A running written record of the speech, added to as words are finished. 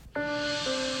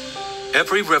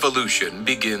Every revolution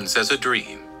begins as a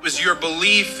dream. It was your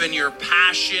belief and your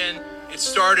passion. It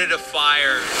started a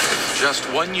fire. Just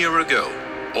 1 year ago,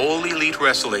 All Elite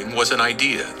Wrestling was an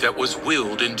idea that was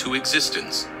willed into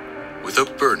existence with a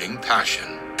burning passion.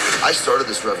 I started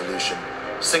this revolution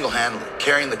single-handedly,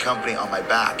 carrying the company on my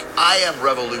back. I am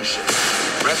revolution.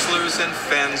 Wrestlers and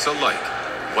fans alike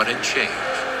wanted change.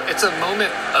 It's a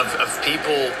moment of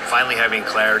people finally having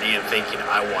clarity and thinking,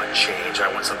 I want change, I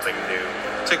want something new.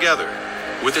 Together,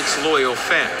 with its loyal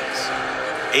fans,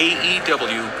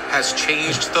 AEW has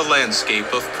changed the landscape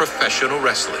of professional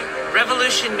wrestling.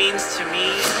 Revolution means to me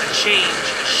a change,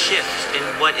 a shift in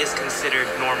what is considered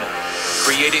normal.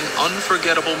 Creating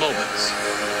unforgettable moments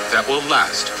that will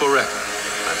last forever.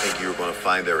 I think you're going to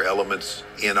find there are elements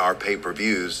in our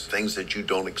pay-per-views, things that you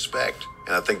don't expect.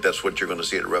 And I think that's what you're going to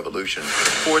see at Revolution.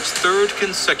 For its third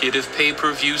consecutive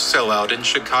pay-per-view sellout in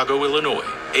Chicago, Illinois,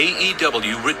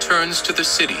 AEW returns to the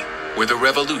city where the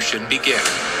revolution began.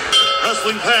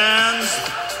 Wrestling fans,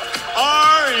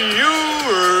 are you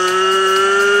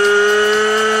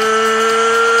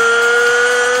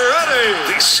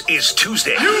ready? This is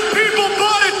Tuesday. You people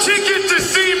bought a ticket to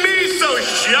see me, so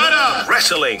shut up.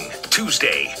 Wrestling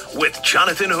Tuesday with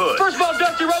Jonathan Hood. First of all,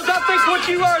 Dusty Rhodes, I think what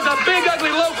you are is a big,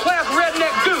 ugly, low-class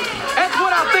redneck goof. That's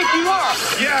what I think you are.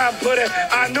 Yeah, I'm pretty.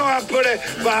 I know I'm pretty,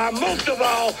 but I'm most of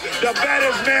all the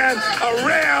baddest man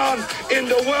around in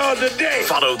the world today.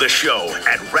 Follow the show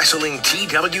at Wrestling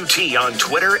TWT on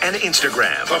Twitter and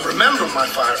Instagram. But remember, my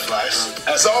fireflies,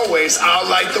 as always, I'll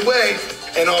light the way,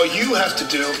 and all you have to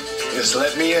do is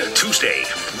let me in. Tuesday,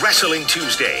 Wrestling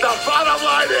Tuesday. The bottom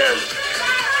line is,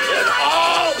 in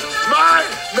all my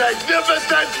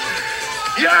magnificence,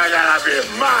 you're gonna be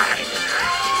mine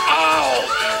all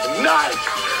night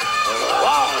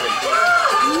long.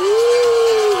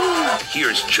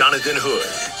 Here's Jonathan Hood.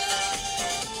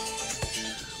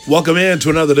 Welcome in to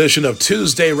another edition of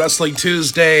Tuesday Wrestling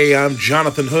Tuesday. I'm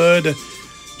Jonathan Hood.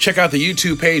 Check out the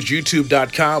YouTube page,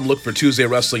 youtube.com. Look for Tuesday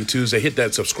Wrestling Tuesday. Hit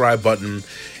that subscribe button.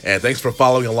 And thanks for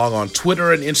following along on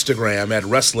Twitter and Instagram at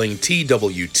Wrestling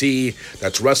TWT.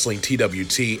 That's Wrestling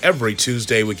TWT. Every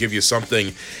Tuesday we give you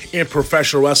something in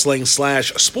professional wrestling /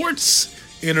 sports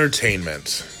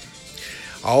entertainment.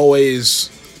 I always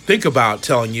think about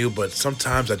telling you, but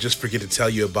sometimes I just forget to tell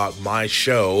you about my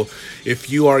show. If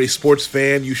you are a sports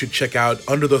fan, you should check out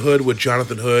Under the Hood with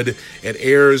Jonathan Hood. It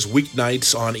airs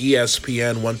weeknights on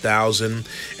ESPN 1000,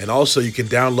 and also you can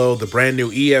download the brand new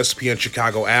ESPN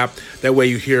Chicago app. That way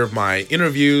you hear my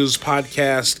interviews,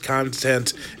 podcast,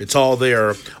 content. It's all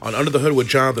there on Under the Hood with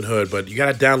Jonathan Hood, but you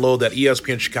got to download that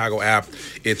ESPN Chicago app.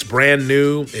 It's brand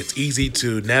new. It's easy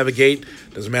to navigate.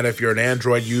 Doesn't matter if you're an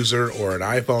Android user or an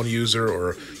iPhone user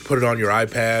or put it on your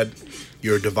iPad,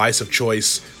 your device of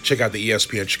choice. Check out the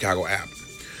ESPN Chicago app.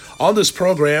 On this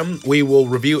program, we will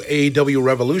review AEW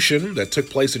Revolution that took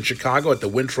place in Chicago at the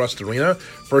Wintrust Arena.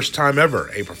 First time ever,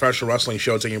 a professional wrestling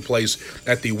show taking place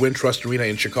at the Wintrust Arena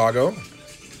in Chicago.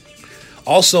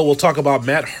 Also, we'll talk about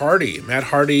Matt Hardy. Matt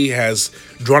Hardy has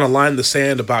drawn a line in the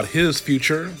sand about his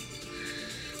future.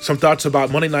 Some thoughts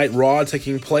about Monday Night Raw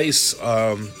taking place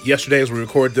yesterday as we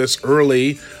record this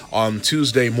early on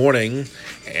Tuesday morning,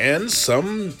 and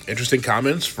some interesting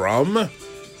comments from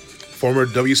former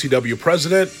WCW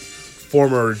president,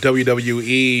 former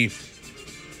WWE,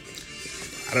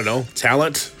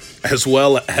 talent, as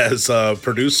well as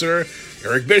producer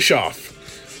Eric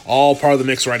Bischoff. All part of the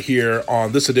mix right here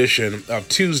on this edition of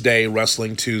Tuesday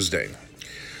Wrestling Tuesday.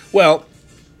 Well,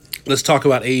 let's talk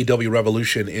about AEW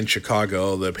Revolution in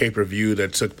Chicago, the pay-per-view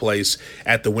that took place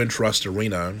at the Wintrust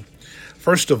Arena.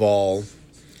 First of all,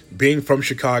 being from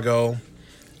Chicago,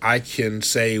 I can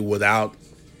say without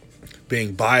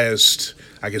being biased,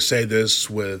 I can say this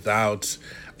without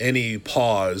any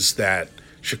pause that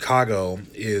Chicago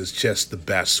is just the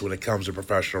best when it comes to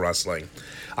professional wrestling.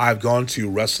 I've gone to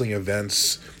wrestling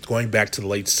events going back to the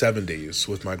late 70s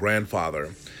with my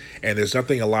grandfather, and there's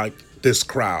nothing like this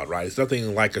crowd, right? It's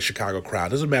nothing like a Chicago crowd.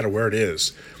 It doesn't matter where it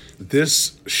is.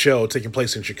 This show taking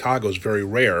place in Chicago is very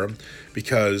rare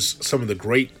because some of the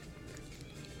great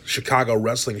Chicago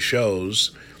wrestling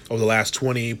shows over the last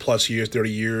 20 plus years, 30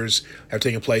 years have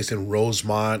taken place in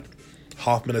Rosemont,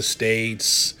 Hoffman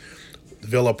Estates,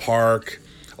 Villa Park,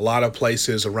 a lot of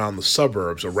places around the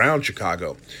suburbs around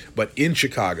Chicago. But in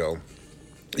Chicago,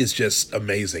 it's just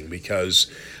amazing because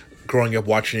growing up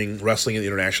watching wrestling in the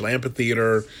International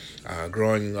Amphitheater,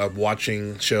 growing up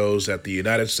watching shows at the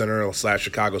United Center /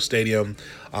 Chicago Stadium,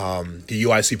 the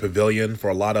UIC Pavilion for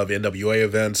a lot of NWA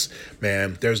events.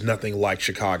 Man, there's nothing like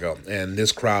Chicago. And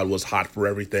this crowd was hot for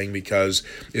everything because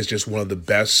it's just one of the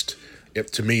best,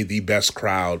 to me, the best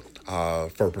crowd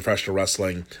for professional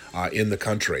wrestling in the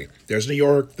country. There's New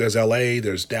York, there's LA,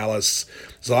 there's Dallas,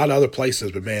 there's a lot of other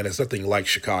places, but man, it's nothing like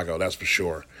Chicago, that's for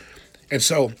sure. And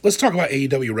so let's talk about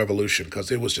AEW Revolution,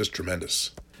 because it was just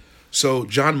tremendous. So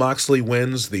Jon Moxley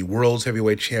wins the World's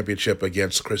Heavyweight Championship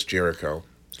against Chris Jericho.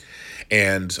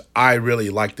 And I really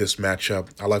like this matchup.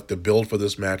 I like the build for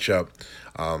this matchup.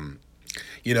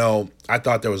 I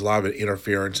thought there was a lot of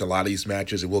interference in a lot of these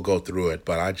matches, and we'll go through it.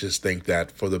 But I just think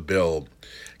that for the build,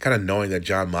 kind of knowing that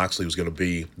Jon Moxley was going to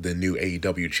be the new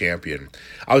AEW champion,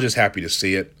 I was just happy to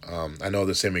see it. I know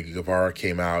that Sammy Guevara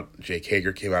came out, Jake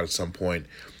Hager came out at some point.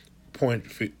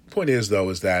 Point is, though,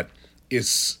 is that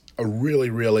it's a really,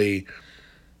 really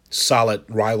solid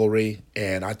rivalry,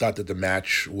 and I thought that the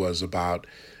match was about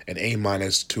an A-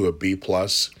 to a B+.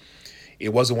 It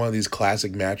wasn't one of these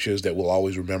classic matches that we'll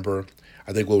always remember.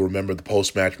 I think we'll remember the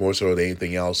post-match more so than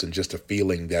anything else, and just a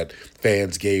feeling that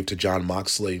fans gave to Jon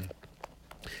Moxley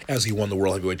as he won the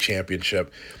World Heavyweight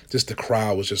Championship. Just the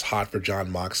crowd was just hot for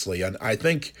Jon Moxley. And I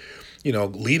think,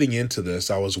 leading into this,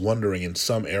 I was wondering in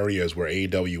some areas where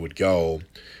AEW would go,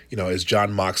 is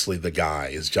Jon Moxley the guy?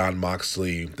 Is Jon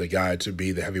Moxley the guy to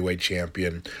be the heavyweight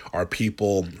champion? Are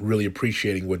people really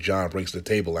appreciating what Jon brings to the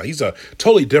table? Now, he's a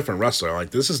totally different wrestler.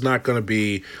 Like, this is not going to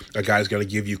be a guy who's going to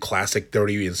give you classic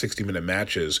 30 and 60-minute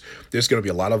matches. There's going to be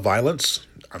a lot of violence.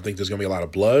 I think there's going to be a lot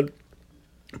of blood.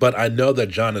 But I know that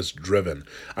Jon is driven.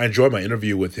 I enjoyed my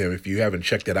interview with him. If you haven't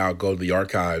checked it out, go to the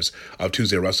archives of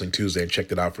Tuesday Wrestling Tuesday and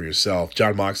check it out for yourself.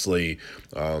 Jon Moxley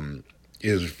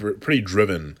is pretty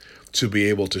driven to be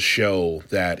able to show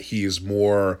that he is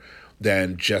more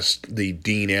than just the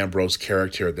Dean Ambrose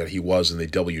character that he was in the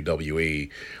WWE.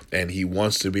 And he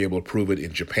wants to be able to prove it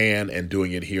in Japan and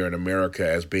doing it here in America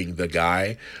as being the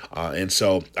guy. And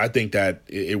so I think that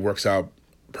it works out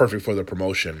perfect for the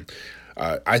promotion.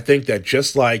 I think that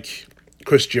just like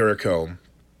Chris Jericho,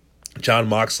 Jon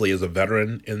Moxley, as a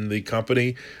veteran in the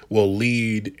company, will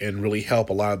lead and really help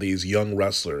a lot of these young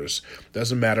wrestlers.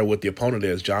 Doesn't matter what the opponent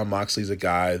is. Jon Moxley's a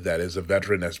guy that is a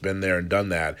veteran that's been there and done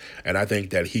that. And I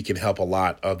think that he can help a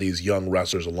lot of these young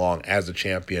wrestlers along as a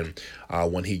champion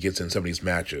when he gets in some of these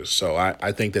matches. So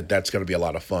I think that that's going to be a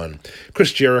lot of fun.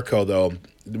 Chris Jericho, though,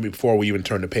 before we even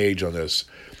turn the page on this,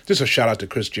 just a shout out to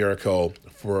Chris Jericho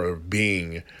for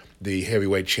being the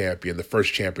heavyweight champion, the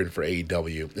first champion for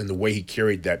AEW, and the way he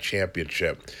carried that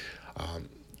championship.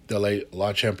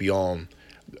 La Champion,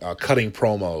 cutting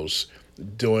promos,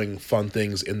 doing fun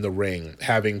things in the ring,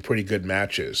 having pretty good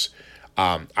matches.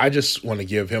 I just want to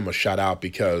give him a shout out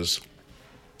because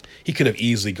he could have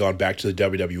easily gone back to the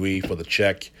WWE for the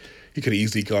check. He could have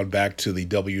easily gone back to the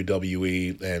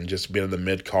WWE and just been in the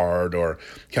mid-card or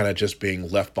kind of just being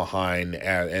left behind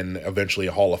and eventually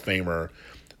a Hall of Famer.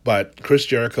 But Chris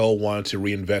Jericho wanted to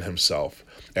reinvent himself.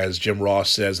 As Jim Ross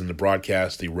says in the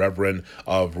broadcast, the reverend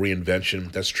of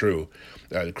reinvention. That's true.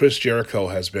 Chris Jericho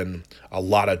has been a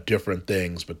lot of different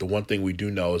things, but the one thing we do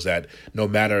know is that no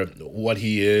matter what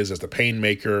he is as the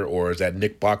Painmaker, or as that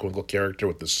Nick Bockwinkel character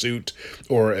with the suit,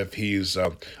 or if he's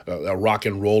a rock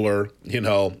and roller,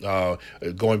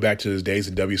 going back to his days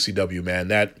in WCW, man,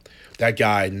 that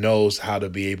guy knows how to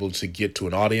be able to get to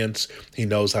an audience. He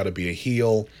knows how to be a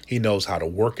heel. He knows how to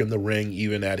work in the ring,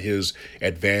 even at his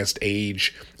advanced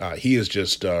age. He is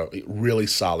just really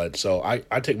solid. So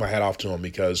I take my hat off to him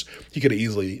because he could have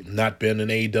easily not been in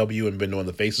AEW and been one of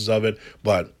the faces of it,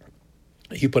 but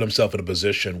he put himself in a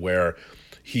position where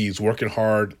he's working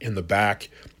hard in the back,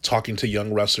 talking to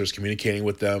young wrestlers, communicating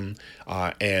with them,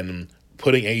 and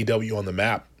putting AEW on the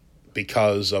map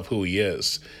because of who he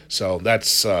is. So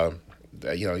that's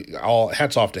all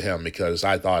hats off to him, because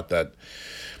I thought that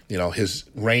his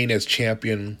reign as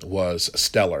champion was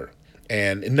stellar.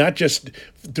 And not just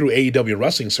through AEW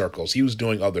wrestling circles. He was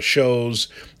doing other shows,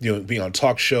 being on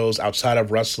talk shows outside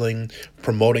of wrestling,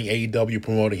 promoting AEW,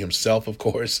 promoting himself, of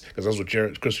course, because that's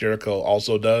what Chris Jericho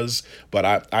also does.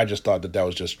 But I just thought that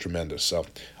was just tremendous. So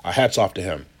hats off to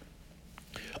him.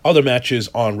 Other matches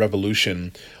on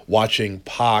Revolution, watching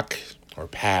Pac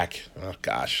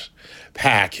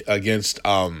against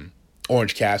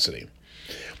Orange Cassidy.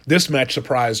 This match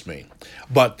surprised me,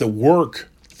 but the work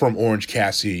from Orange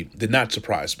Cassidy did not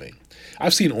surprise me.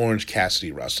 I've seen Orange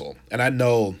Cassidy wrestle, and I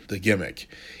know the gimmick.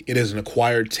 It is an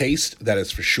acquired taste, that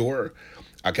is for sure.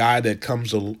 A guy that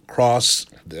comes across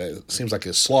that seems like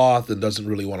a sloth and doesn't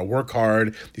really want to work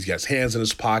hard. He's got his hands in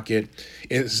his pocket.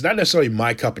 It's not necessarily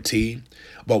my cup of tea,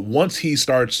 but once he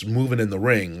starts moving in the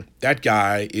ring, that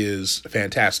guy is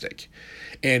fantastic.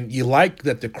 And you like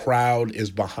that the crowd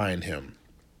is behind him.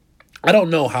 I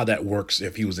don't know how that works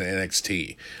if he was in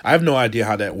NXT. I have no idea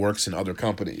how that works in other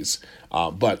companies.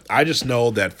 But I just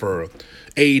know that for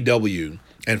AEW,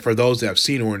 And for those that have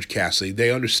seen Orange Cassidy,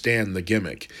 they understand the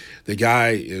gimmick. The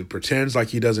guy pretends like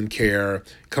he doesn't care,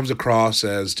 comes across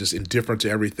as just indifferent to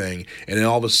everything, and then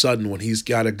all of a sudden when he's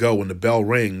got to go, when the bell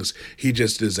rings, he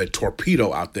just is a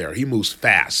torpedo out there. He moves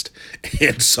fast.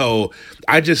 And so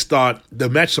I just thought the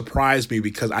match surprised me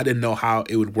because I didn't know how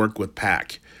it would work with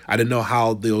Pac. I didn't know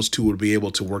how those two would be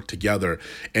able to work together.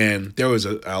 And there was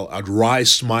a dry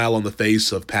smile on the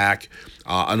face of Pac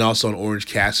and also on Orange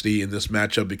Cassidy in this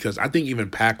matchup, because I think even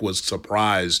Pac was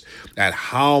surprised at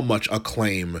how much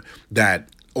acclaim that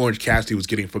Orange Cassidy was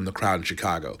getting from the crowd in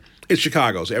Chicago. It's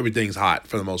Chicago, so everything's hot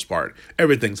for the most part.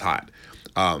 Everything's hot.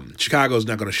 Chicago's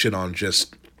not going to shit on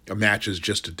just matches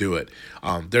just to do it.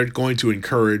 They're going to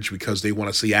encourage because they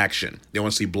want to see action. They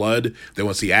want to see blood. They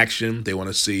want to see action. They want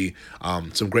to see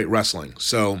some great wrestling.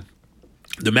 So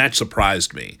the match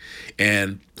surprised me.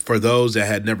 And for those that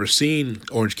had never seen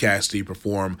Orange Cassidy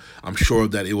perform, I'm sure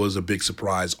that it was a big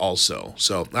surprise also.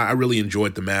 So I really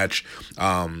enjoyed the match.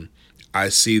 I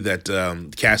see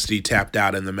that Cassidy tapped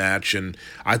out in the match, and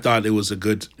I thought it was a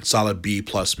good, solid B+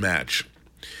 match.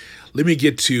 Let me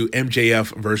get to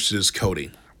MJF versus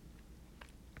Cody.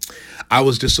 I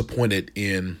was disappointed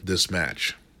in this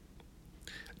match,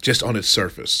 just on its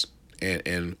surface,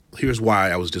 and here's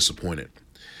why I was disappointed.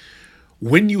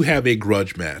 When you have a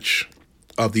grudge match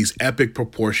of these epic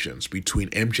proportions between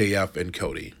MJF and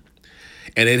Cody,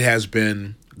 and it has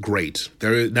been great.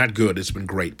 They're not good, it's been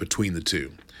great between the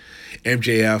two.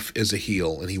 MJF is a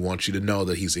heel, and he wants you to know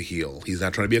that he's a heel. He's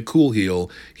not trying to be a cool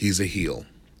heel, he's a heel.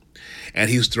 And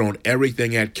he's thrown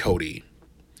everything at Cody,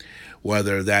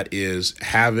 whether that is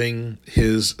having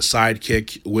his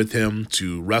sidekick with him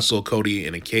to wrestle Cody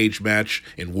in a cage match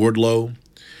in Wardlow,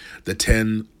 the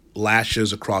 10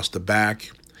 lashes across the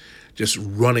back, just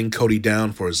running Cody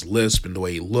down for his lisp and the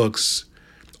way he looks,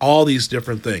 all these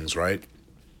different things, right?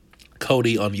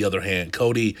 Cody, on the other hand,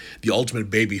 Cody, the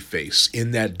ultimate babyface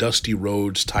in that Dusty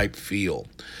Rhodes type feel.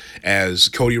 As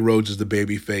Cody Rhodes is the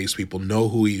babyface, people know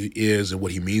who he is and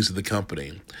what he means to the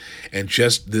company. And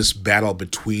just this battle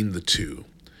between the two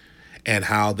and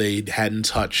how they hadn't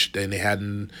touched and they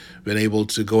hadn't been able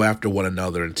to go after one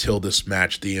another until this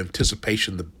match, the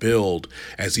anticipation, the build,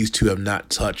 as these two have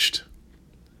not touched,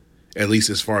 at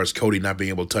least as far as Cody not being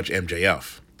able to touch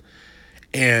MJF.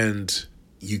 And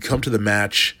you come to the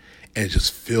match and it's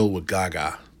just filled with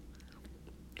gaga.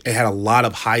 It had a lot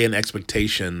of high-end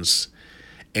expectations,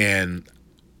 and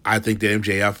I think that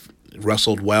MJF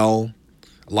wrestled well,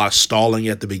 a lot of stalling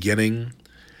at the beginning,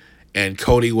 and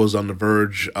Cody was on the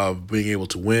verge of being able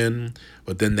to win,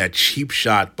 but then that cheap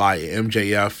shot by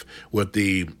MJF with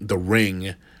the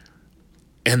ring,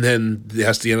 and then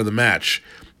that's the end of the match.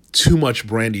 Too much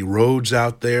Brandy Rhodes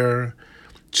out there,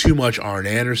 too much Arn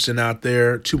Anderson out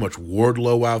there, too much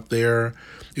Wardlow out there.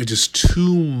 It's just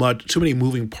too many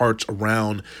moving parts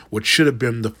around what should have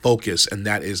been the focus, and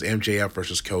that is MJF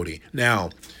versus Cody. Now,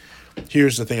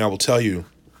 here's the thing I will tell you.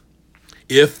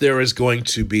 If there is going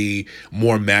to be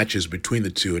more matches between the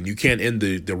two, and you can't end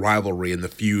the rivalry and the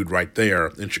feud right there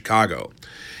in Chicago,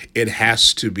 it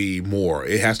has to be more.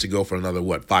 It has to go for another,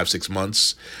 5-6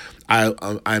 months?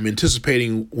 I'm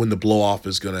anticipating when the blow-off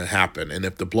is going to happen. And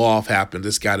if the blow-off happens,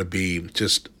 it's got to be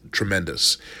just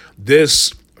tremendous.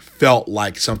 This felt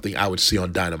like something I would see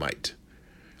on Dynamite.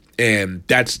 And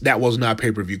that was not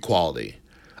pay-per-view quality.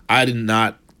 I did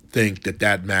not think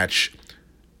that match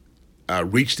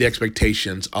reached the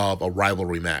expectations of a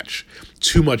rivalry match.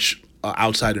 Too much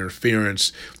outside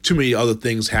interference, too many other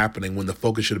things happening when the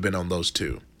focus should have been on those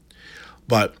two.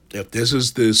 But if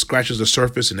this scratches the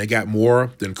surface and they got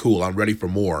more, then cool, I'm ready for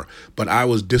more. But I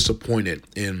was disappointed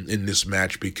in this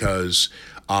match because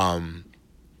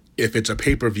if it's a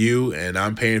pay-per-view and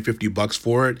I'm paying $50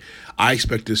 for it, I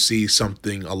expect to see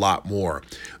something a lot more.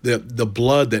 The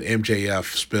blood that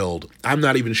MJF spilled, I'm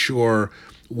not even sure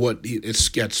what it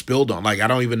gets spilled on. Like, I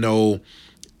don't even know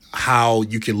how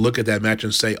you can look at that match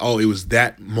and say, oh, it was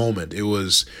that moment. It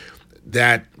was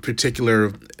that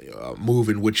particular move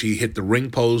in which he hit the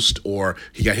ring post, or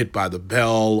he got hit by the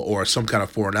bell, or some kind of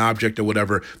foreign object or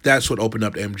whatever. That's what opened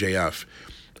up to MJF.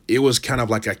 It was kind of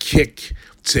like a kick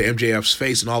to MJF's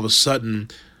face, and all of a sudden,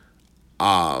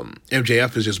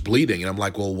 MJF is just bleeding, and I'm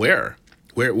like, well, where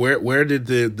did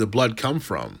the blood come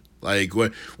from? Like,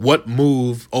 what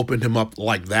move opened him up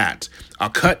like that? A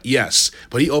cut, yes,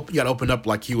 but he got opened up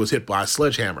like he was hit by a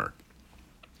sledgehammer.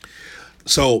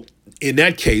 So in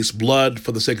that case, blood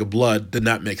for the sake of blood did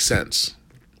not make sense.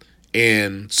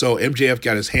 And so MJF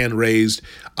got his hand raised.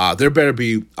 There better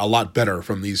be a lot better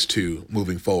from these two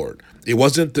moving forward. It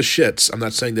wasn't the shits. I'm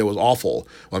not saying that was awful.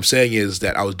 What I'm saying is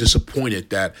that I was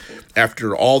disappointed that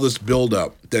after all this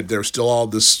buildup, that there's still all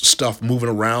this stuff moving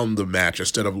around the match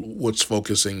instead of what's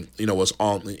focusing, what's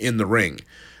on in the ring.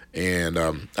 And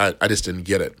I just didn't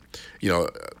get it.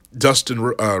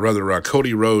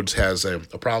 Cody Rhodes has a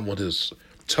problem with his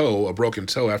toe, a broken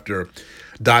toe, after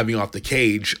diving off the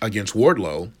cage against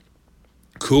Wardlow.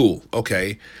 Cool,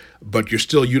 okay, but you're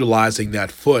still utilizing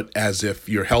that foot as if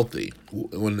you're healthy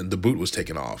when the boot was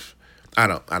taken off. I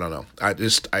don't know. I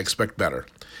expect better.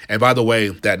 And by the way,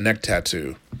 that neck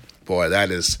tattoo, boy,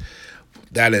 that is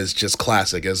just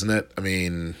classic, isn't it? I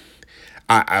mean,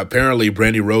 apparently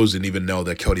Brandy Rose didn't even know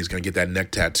that Cody's going to get that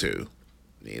neck tattoo.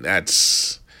 I mean,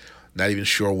 that's not even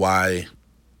sure why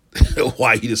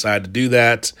he decided to do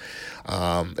that.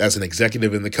 As an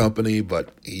executive in the company, but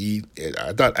I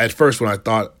thought at first when I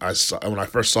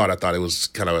first saw it, I thought it was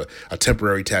kind of a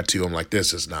temporary tattoo. I'm like,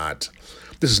 this is not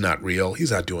real.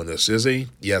 He's not doing this, is he?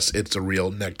 Yes, it's a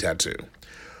real neck tattoo.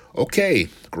 Okay,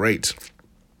 great.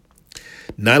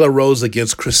 Nyla Rose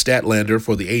against Chris Statlander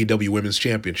for the AEW Women's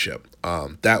Championship.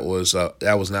 That was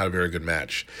not a very good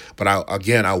match. But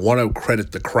I want to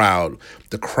credit the crowd.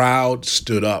 The crowd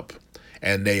stood up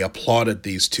and they applauded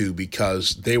these two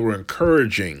because they were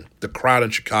encouraging, the crowd in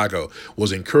Chicago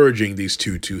was encouraging these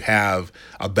two to have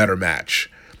a better match.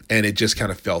 And it just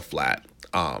kind of fell flat.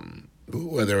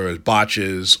 Whether it was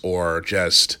botches or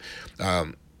just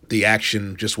the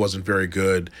action just wasn't very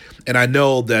good. And I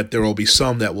know that there will be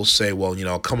some that will say, well,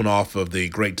 coming off of the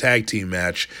great tag team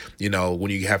match, when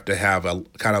you have to have a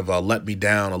kind of a let me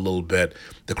down a little bit,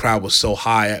 the crowd was so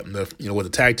high at with the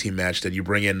tag team match that you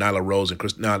bring in Nyla Rose and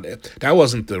Chris. No, that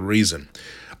wasn't the reason.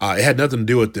 It had nothing to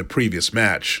do with the previous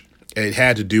match. It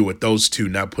had to do with those two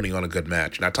not putting on a good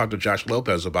match. And I talked to Josh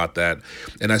Lopez about that,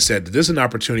 and I said, this is an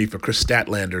opportunity for Chris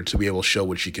Statlander to be able to show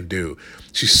what she can do.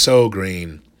 She's so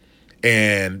green.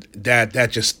 And that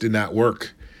just did not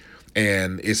work.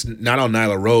 And it's not on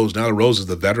Nyla Rose. Nyla Rose is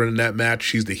the veteran in that match.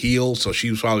 She's the heel, so she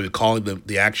was probably calling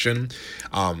the action.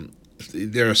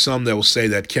 There are some that will say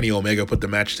that Kenny Omega put the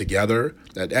match together.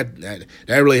 That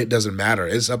really doesn't matter.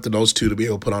 It's up to those two to be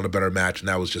able to put on a better match, and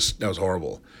that was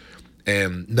horrible.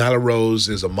 And Nyla Rose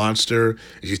is a monster.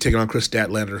 She's taking on Chris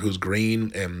Statlander, who's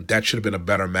green, and that should have been a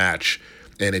better match,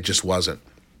 and it just wasn't.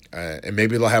 And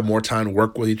maybe they'll have more time to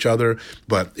work with each other,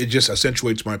 but it just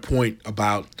accentuates my point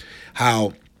about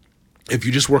how if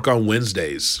you just work on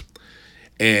Wednesdays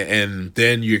and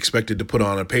then you're expected to put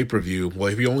on a pay-per-view,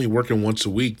 well, if you're only working once a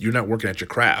week, you're not working at your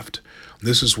craft.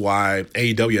 This is why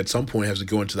AEW at some point has to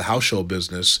go into the house show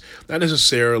business, not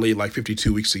necessarily like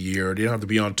 52 weeks a year. They don't have to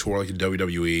be on tour like in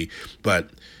WWE, but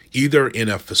either in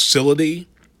a facility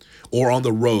or on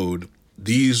the road,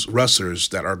 these wrestlers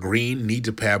that are green need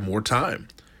to have more time.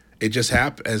 It just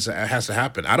has to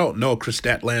happen. I don't know Chris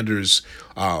Statlander's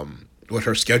what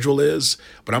her schedule is,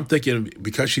 but I'm thinking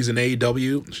because she's in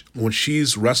AEW, when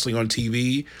she's wrestling on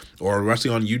TV or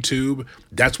wrestling on YouTube,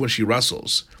 that's when she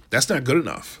wrestles. That's not good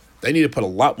enough. They need to put a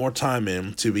lot more time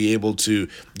in to be able to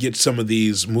get some of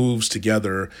these moves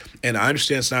together. And I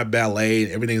understand it's not ballet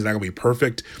and everything's not going to be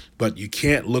perfect, but you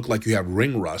can't look like you have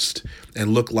ring rust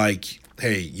and look like,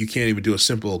 hey, you can't even do a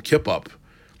simple kip up.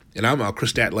 And I'm a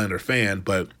Chris Statlander fan,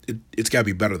 but it's got to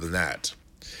be better than that.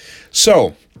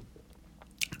 So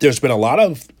there's been a lot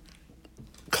of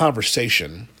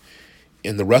conversation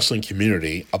in the wrestling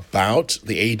community about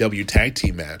the AEW tag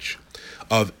team match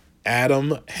of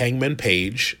Adam Hangman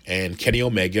Page and Kenny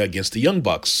Omega against the Young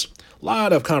Bucks. A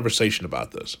lot of conversation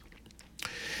about this.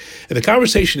 And the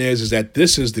conversation is that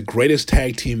this is the greatest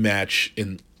tag team match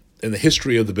in the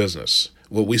history of the business.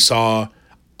 What we saw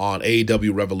on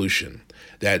AEW Revolution,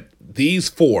 that these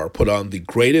four put on the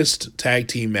greatest tag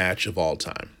team match of all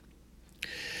time.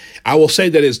 I will say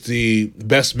that it's the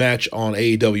best match on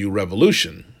AEW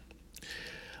Revolution.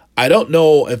 I don't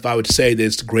know if I would say that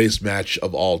it's the greatest match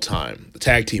of all time, the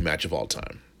tag team match of all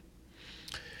time.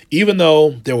 Even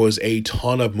though there was a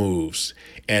ton of moves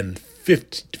and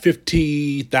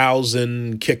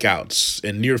 50,000 kickouts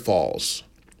and near falls,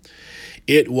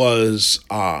 it was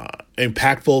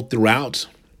impactful throughout.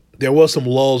 There was some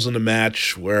lulls in the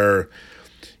match where,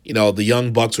 the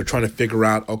Young Bucks were trying to figure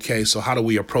out, okay, so how do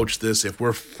we approach this? If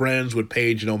we're friends with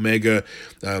Page and Omega,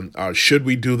 should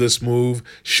we do this move?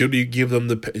 Should we give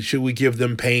them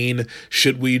pain?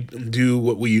 Should we do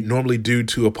what we normally do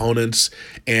to opponents?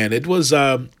 And it was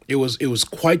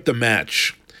quite the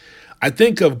match. I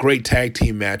think of great tag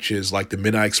team matches like the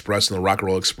Midnight Express and the Rock and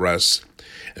Roll Express,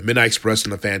 the Midnight Express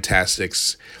and the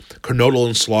Fantastics, Kernodle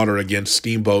and Slaughter against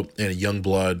Steamboat and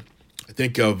Youngblood, I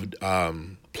think of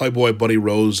Playboy Buddy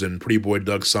Rose and Pretty Boy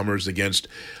Doug Summers against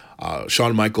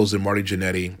Shawn Michaels and Marty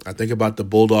Jannetty. I think about the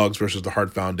Bulldogs versus the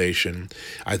Hart Foundation.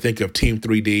 I think of Team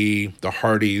 3D, the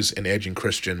Hardys, and Edge and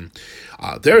Christian.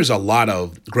 There's a lot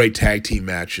of great tag team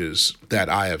matches that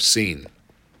I have seen.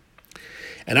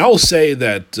 And I will say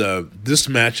that this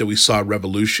match that we saw at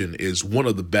Revolution is one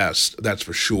of the best, that's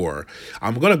for sure.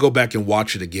 I'm going to go back and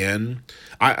watch it again.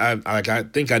 I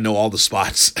think I know all the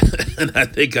spots, and I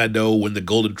think I know when the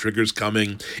golden trigger's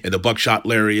coming, and the buckshot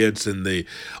lariats, and the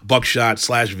buckshot /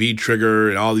 V trigger,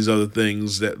 and all these other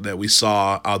things that we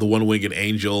saw. The one-winged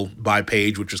angel by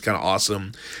Page, which was kind of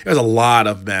awesome. There's a lot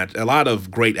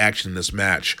of great action in this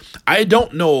match. I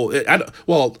don't know.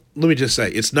 Well, let me just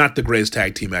say, it's not the greatest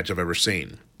tag team match I've ever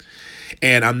seen.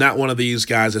 And I'm not one of these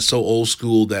guys that's so old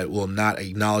school that will not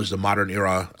acknowledge the modern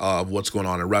era of what's going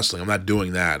on in wrestling. I'm not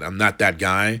doing that. I'm not that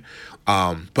guy.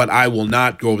 But I will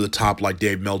not go over the top like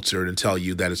Dave Meltzer and tell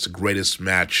you that it's the greatest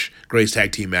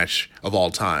tag team match of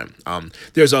all time.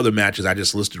 There's other matches I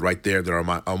just listed right there that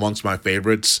are amongst my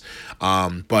favorites.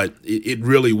 But it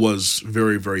really was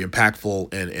very, very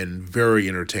impactful and very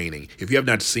entertaining. If you have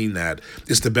not seen that,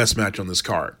 it's the best match on this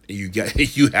card. You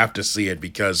have to see it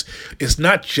because it's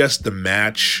not just the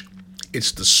match,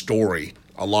 it's the story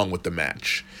along with the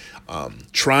match.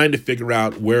 Trying to figure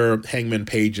out where Hangman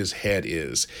Page's head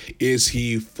is. Is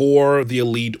he for the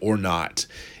Elite or not?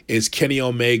 Is Kenny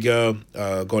Omega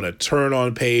going to turn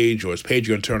on Page, or is Page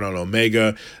going to turn on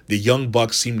Omega? The Young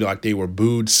Bucks seemed like they were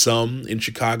booed some in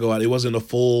Chicago. It wasn't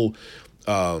full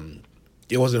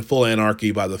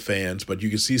anarchy by the fans, but you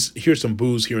can hear some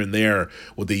boos here and there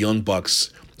with the Young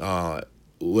Bucks as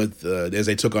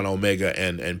they took on Omega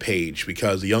and Page,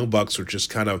 because the Young Bucks were just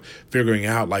kind of figuring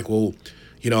out like, well,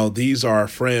 these are our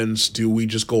friends. Do we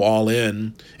just go all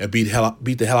in and beat the hell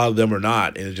out of them or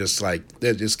not? And it's just like,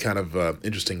 that's just kind of an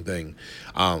interesting thing.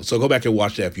 So go back and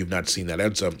watch that if you've not seen that.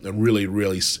 That's a really,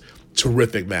 really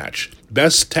terrific match.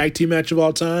 Best tag team match of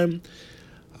all time?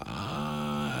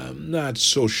 I'm not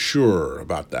so sure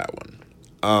about that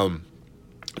one.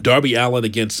 Darby Allin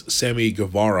against Sammy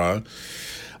Guevara.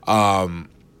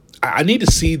 I need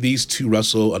to see these two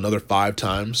wrestle another 5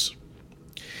 times.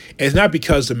 And it's not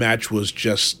because the match was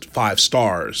just 5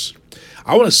 stars.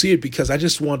 I want to see it because I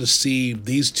just want to see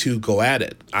these two go at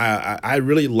it. I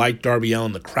really like Darby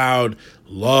Allin. The crowd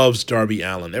loves Darby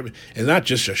Allin. And not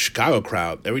just a Chicago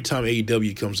crowd. Every time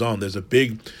AEW comes on, there's a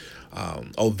big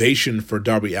ovation for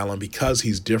Darby Allin because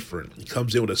he's different. He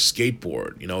comes in with a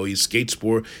skateboard. He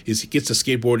gets a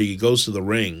skateboard, he goes to the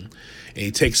ring, and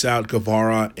he takes out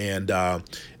Guevara, and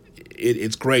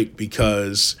it's great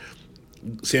because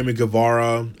Sammy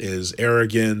Guevara is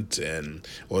arrogant and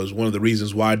was one of the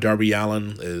reasons why Darby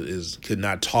Allin could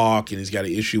not talk, and he's got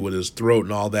an issue with his throat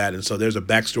and all that. And so there's a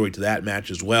backstory to that match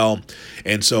as well.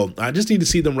 And so I just need to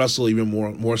see them wrestle even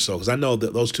more so, because I know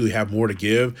that those two have more to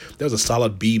give. That was a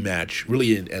solid B match,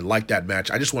 really, and like that match.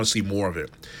 I just want to see more of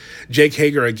it. Jake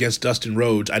Hager against Dustin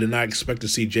Rhodes. I did not expect to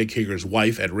see Jake Hager's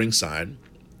wife at ringside.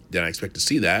 Didn't expect to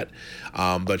see that,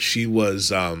 but she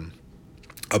was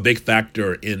a big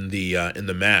factor in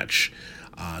the match.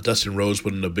 Dustin Rhodes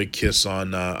putting a big kiss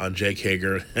on Jake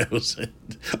Hager. It was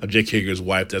Jake Hager's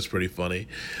wife. That's pretty funny.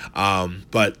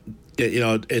 But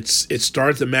it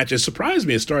started the match. It surprised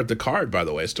me. It started the card, by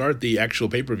the way. It started the actual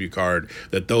pay-per-view card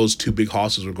that those two big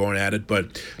horses were going at it.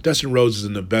 But Dustin Rhodes is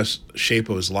in the best shape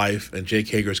of his life, and Jake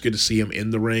Hager, it's good to see him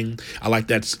in the ring. I like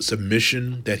that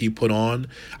submission that he put on.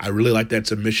 I really like that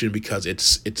submission because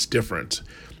it's different.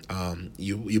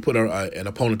 You put an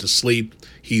opponent to sleep.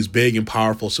 He's big and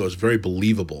powerful, so it's very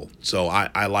believable. So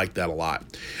I like that a lot.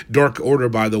 Dark Order,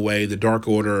 by the way, the Dark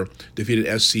Order defeated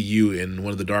SCU in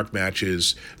one of the dark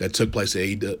matches that took place at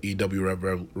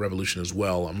AEW Revolution as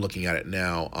well. I'm looking at it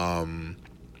now.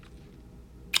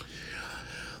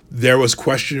 There was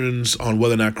questions on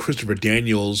whether or not Christopher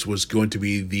Daniels was going to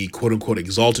be the quote-unquote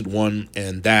exalted one,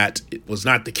 and that it was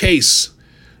not the case,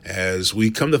 as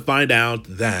we come to find out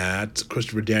that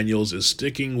Christopher Daniels is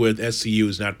sticking with SCU,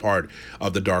 is not part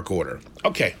of the Dark Order.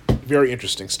 Okay, very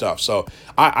interesting stuff. So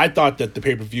I thought that the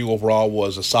pay-per-view overall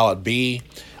was a solid B.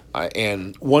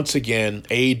 And once again,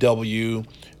 AEW,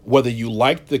 whether you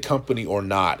like the company or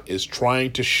not, is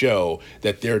trying to show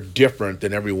that they're different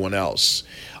than everyone else.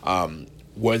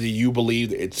 Whether you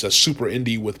believe it's a super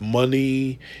indie with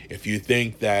money, if you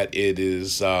think that it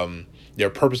is, they're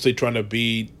purposely trying to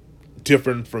be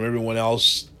different from everyone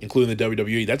else, including the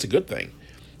WWE, that's a good thing.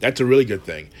 That's a really good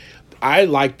thing. I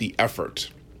like the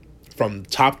effort from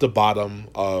top to bottom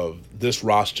of this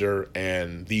roster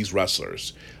and these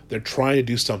wrestlers. They're trying to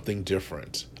do something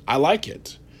different. I like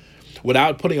it.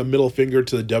 without putting a middle finger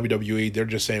to the WWE, they're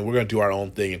just saying we're going to do our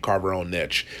own thing and carve our own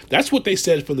niche. That's what they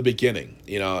said from the beginning.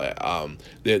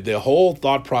 The whole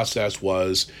thought process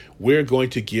was we're going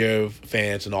to give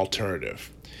fans an alternative.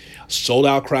 Sold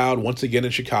out crowd once again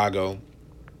in Chicago.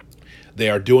 They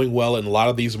are doing well in a lot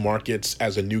of these markets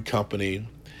as a new company.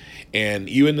 And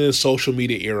even in the social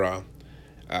media era,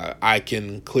 I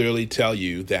can clearly tell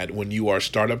you that when you are a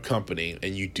startup company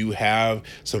and you do have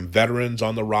some veterans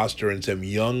on the roster and some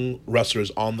young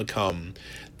wrestlers on the come,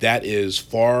 that is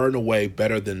far and away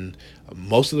better than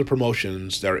most of the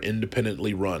promotions that are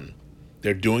independently run.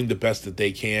 They're doing the best that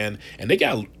they can, and they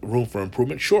got room for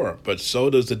improvement, sure, but so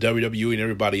does the WWE and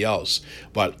everybody else.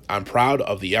 But I'm proud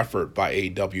of the effort by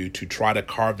AEW to try to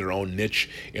carve their own niche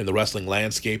in the wrestling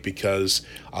landscape, because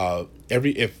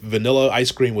if vanilla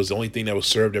ice cream was the only thing that was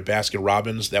served at Baskin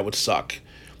Robbins, that would suck.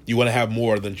 You want to have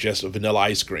more than just a vanilla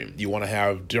ice cream. You want to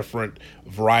have different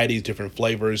varieties, different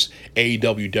flavors.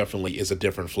 AEW definitely is a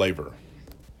different flavor.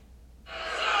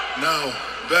 Now,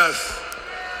 Beth,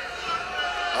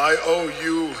 I owe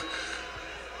you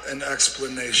an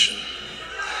explanation.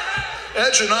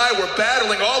 Edge and I were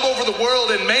battling all over the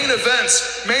world in main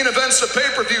events of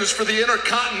pay-per-views for the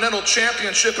Intercontinental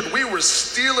Championship, and we were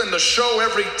stealing the show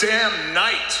every damn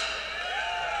night.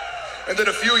 And then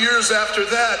a few years after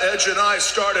that, Edge and I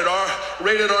started our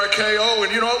Rated RKO,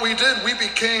 and you know what we did? We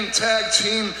became tag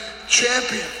team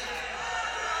champion.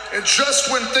 And just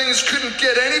when things couldn't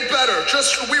get any better,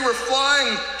 just when we were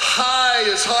flying high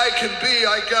as high can be,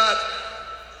 I got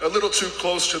a little too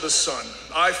close to the sun.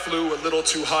 I flew a little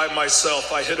too high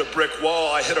myself. I hit a brick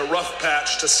wall. I hit a rough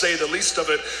patch, to say the least of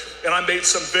it. And I made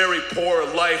some very poor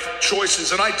life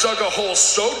choices. And I dug a hole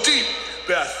so deep,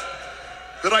 Beth,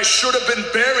 that I should have been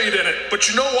buried in it. But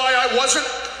you know why I wasn't?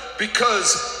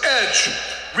 Because Edge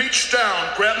reached down,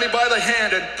 grabbed me by the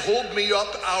hand, and pulled me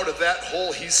up out of that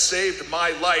hole. He saved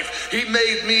my life. He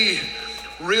made me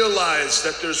realize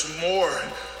that there's more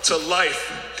to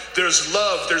life. There's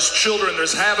love, there's children,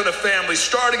 there's having a family,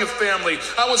 starting a family.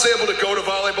 I was able to go to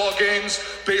volleyball games,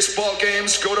 baseball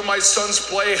games, go to my son's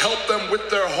play, help them with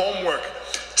their homework,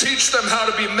 teach them how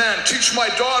to be men, teach my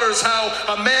daughters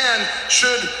how a man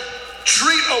should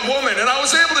treat a woman. And I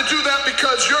was able to do that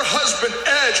because your husband,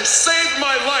 Edge, saved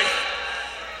my life.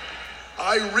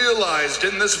 I realized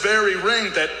in this very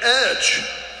ring that Edge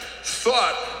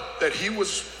thought that he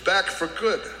was back for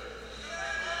good.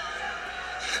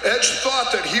 Edge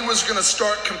thought that he was going to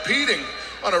start competing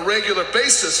on a regular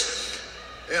basis,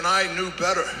 and I knew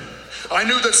better. I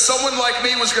knew that someone like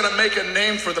me was going to make a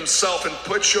name for themselves and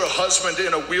put your husband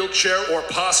in a wheelchair or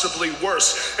possibly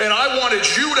worse. And I wanted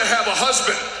you to have a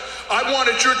husband. I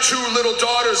wanted your two little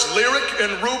daughters, Lyric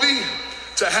and Ruby,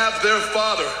 to have their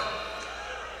father.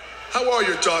 How are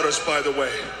your daughters, by the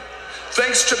way?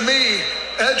 Thanks to me,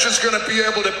 Edge is going to be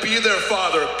able to be their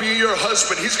father, be your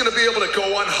husband. He's going to be able to go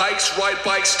on hikes, ride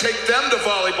bikes, take them to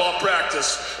volleyball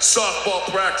practice, softball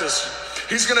practice.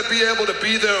 He's going to be able to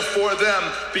be there for them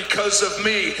because of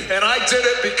me. And I did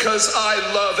it because I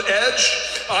love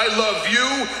Edge, I love you,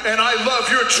 and I love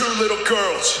your two little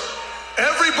girls.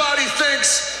 Everybody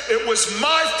thinks it was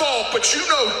my fault, but you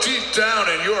know deep down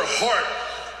in your heart,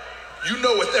 you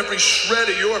know with every shred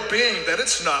of your being that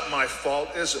it's not my fault,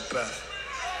 is it, Beth?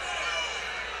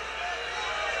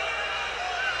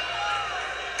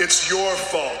 It's your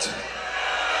fault.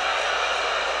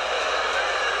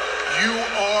 You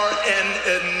are an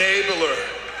enabler.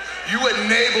 You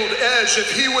enabled Edge.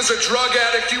 If he was a drug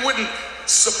addict, you wouldn't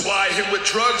supply him with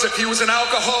drugs. If he was an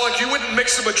alcoholic, you wouldn't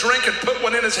mix him a drink and put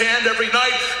one in his hand every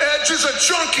night. Edge is a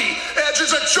junkie. Edge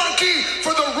is a junkie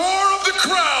for the roar of the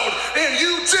crowd, and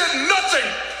you did nothing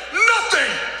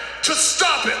to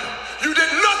stop it. You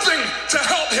did nothing to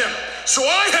help him. So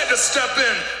I had to step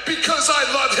in because I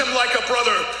love him like a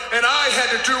brother, and I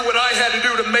had to do what I had to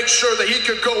do to make sure that he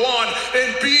could go on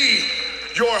and be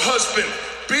your husband,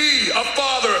 be a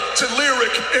father to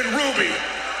Lyric and Ruby.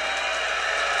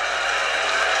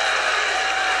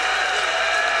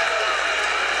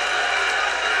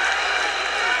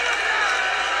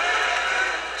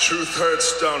 Truth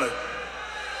hurts, don't it?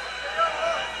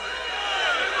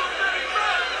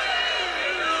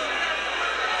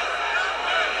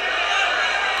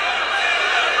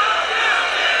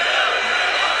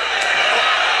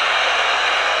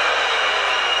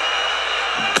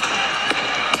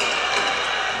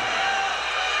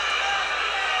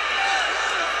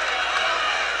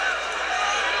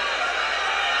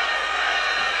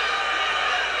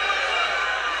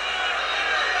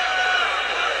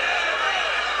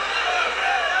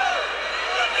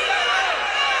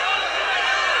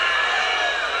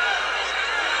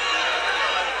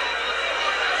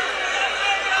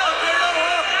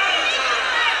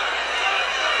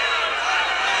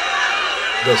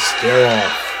 The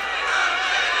stare-off.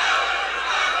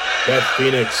 Beth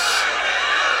Phoenix.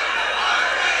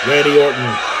 Randy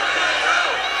Orton.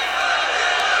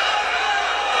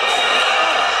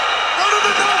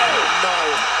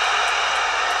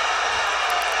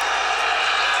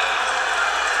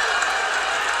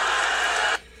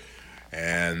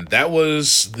 And that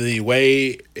was the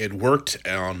way it worked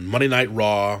on Monday Night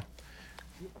Raw.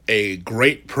 A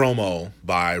great promo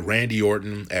by Randy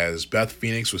Orton as Beth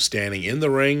Phoenix was standing in the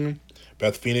ring.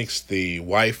 Beth Phoenix, the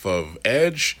wife of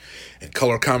Edge and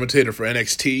color commentator for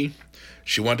NXT.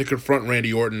 She wanted to confront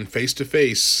Randy Orton face to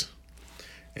face.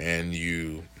 And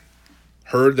you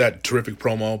heard that terrific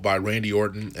promo by Randy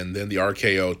Orton and then the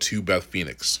RKO to Beth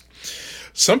Phoenix.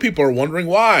 Some people are wondering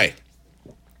why.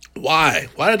 Why?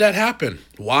 Why did that happen?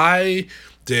 Why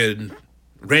did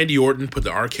Randy Orton put the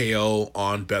RKO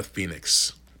on Beth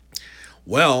Phoenix?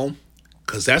 Well,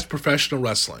 because that's professional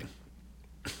wrestling.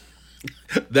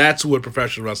 That's what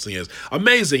professional wrestling is.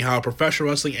 Amazing how a professional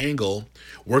wrestling angle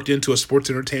worked into a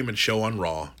sports entertainment show on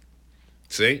Raw.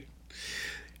 See?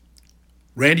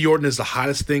 Randy Orton is the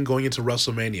hottest thing going into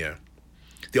WrestleMania.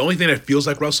 The only thing that feels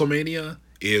like WrestleMania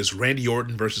is Randy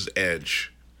Orton versus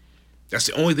Edge. That's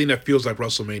the only thing that feels like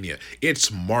WrestleMania.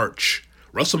 It's March.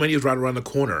 WrestleMania is right around the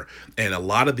corner, and a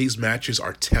lot of these matches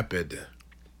are tepid.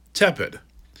 Tepid.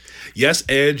 Yes,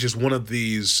 Edge is one of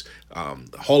these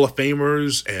Hall of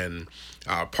Famers and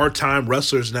part-time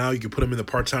wrestlers now. You can put him in the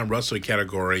part-time wrestling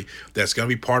category that's going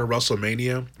to be part of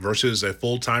WrestleMania versus a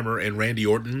full-timer in Randy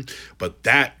Orton. But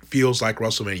that feels like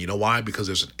WrestleMania. You know why? Because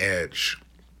there's an edge.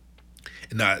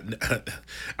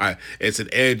 It's an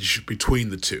edge between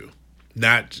the two.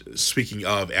 Not speaking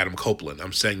of Adam Copeland.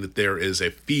 I'm saying that there is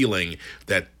a feeling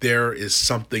that there is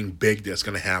something big that's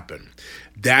going to happen.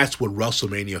 That's what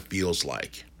WrestleMania feels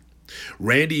like.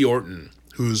 Randy Orton,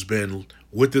 who's been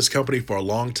with this company for a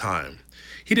long time,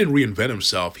 he didn't reinvent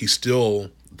himself. He's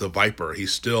still the Viper.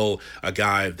 He's still a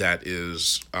guy that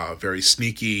is very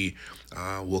sneaky,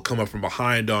 will come up from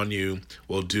behind on you,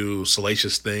 will do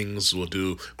salacious things, will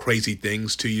do crazy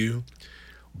things to you.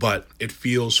 But it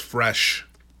feels fresh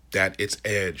that it's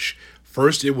Edge.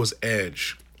 First, it was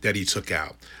Edge that he took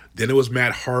out. Then it was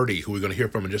Matt Hardy, who we're going to hear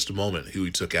from in just a moment, who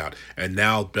he took out. And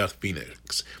now Beth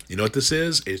Phoenix. You know what this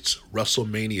is? It's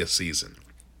WrestleMania season.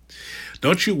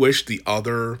 Don't you wish the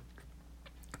other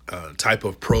type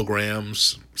of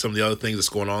programs, some of the other things that's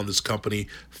going on in this company,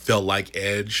 felt like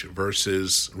Edge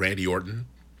versus Randy Orton?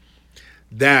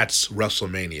 That's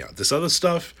WrestleMania. This other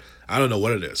stuff, I don't know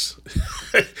what it is.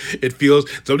 It feels,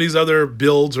 some of these other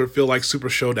builds feel like Super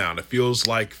Showdown. It feels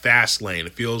like Fastlane.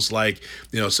 It feels like,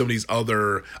 some of these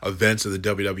other events that the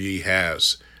WWE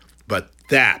has. But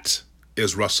that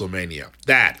is WrestleMania.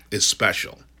 That is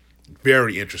special.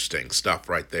 Very interesting stuff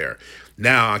right there.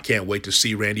 Now I can't wait to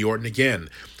see Randy Orton again.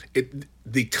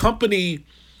 The company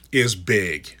is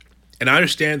big. And I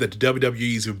understand that the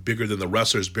WWE is bigger than the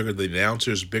wrestlers, bigger than the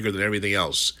announcers, bigger than everything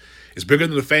else. It's bigger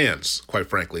than the fans, quite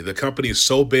frankly. The company is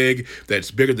so big that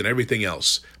it's bigger than everything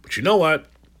else. But you know what?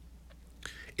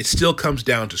 It still comes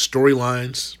down to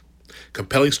storylines,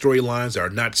 compelling storylines that are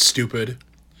not stupid,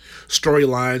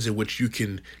 storylines in which you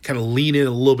can kind of lean in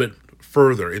a little bit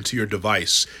further into your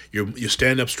device. You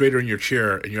stand up straighter in your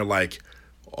chair and you're like,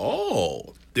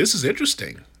 oh, this is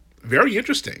interesting. Very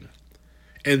interesting.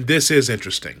 And this is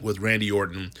interesting with Randy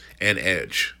Orton and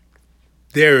Edge.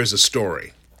 There is a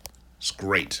story. It's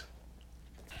great.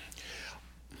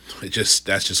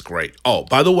 That's just great. Oh,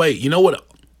 by the way, you know what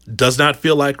does not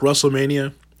feel like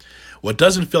WrestleMania? What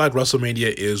doesn't feel like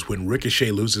WrestleMania is when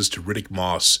Ricochet loses to Riddick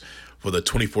Moss for the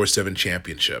 24/7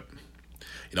 championship.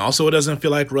 Also, it doesn't feel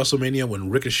like WrestleMania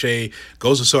when Ricochet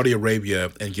goes to Saudi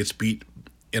Arabia and gets beat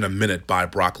in a minute by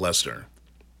Brock Lesnar.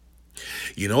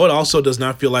 You know what also does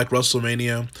not feel like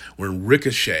WrestleMania? When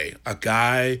Ricochet, a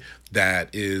guy that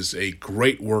is a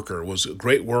great worker, was a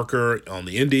great worker on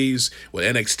the indies with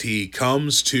NXT,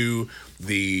 comes to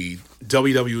the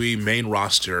WWE main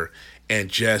roster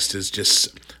and is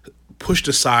just pushed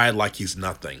aside like he's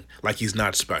nothing, like he's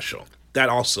not special. That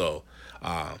also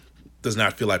does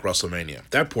not feel like WrestleMania.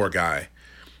 That poor guy.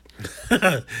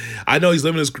 I know he's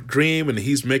living his dream and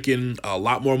he's making a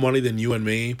lot more money than you and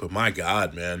me, but my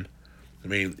God, man. I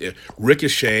mean,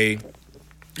 Ricochet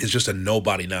is just a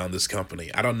nobody now in this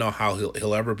company. I don't know how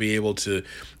he'll ever be able to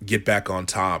get back on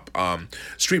top. The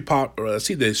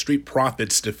Street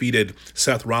Profits defeated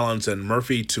Seth Rollins and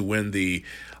Murphy to win the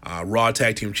Raw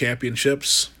Tag Team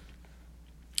Championships.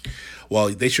 Well,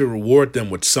 they should reward them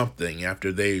with something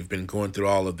after they've been going through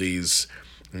all of these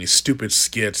stupid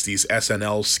skits, these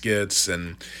SNL skits,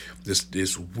 and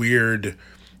this weird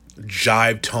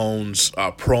jive tones,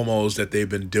 promos that they've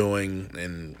been doing,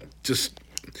 and just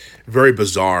very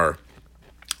bizarre.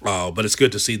 But it's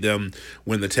good to see them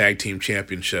win the tag team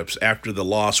championships. After the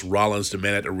loss, Rollins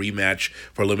demanded a rematch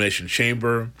for Elimination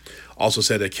Chamber. Also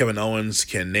said that Kevin Owens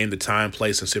can name the time,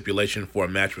 place, and stipulation for a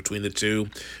match between the two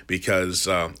because,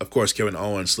 of course, Kevin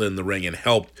Owens slid in the ring and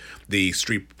helped the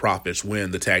Street Profits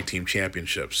win the tag team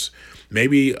championships.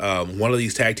 Maybe one of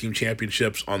these tag team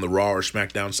championships on the Raw or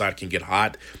SmackDown side can get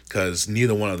hot because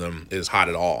neither one of them is hot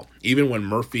at all. Even when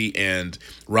Murphy and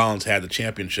Rollins had the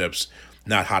championships,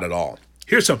 not hot at all.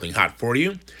 Here's something hot for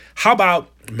you. How about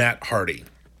Matt Hardy?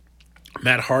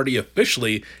 Matt Hardy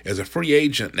officially is a free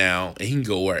agent now, and he can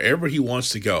go wherever he wants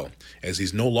to go, as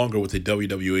he's no longer with the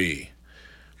WWE.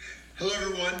 Hello,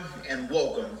 everyone, and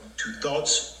welcome to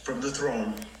Thoughts from the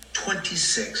Throne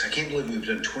 26. I can't believe we've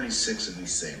done 26 of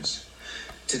these things.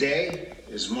 Today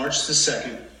is March the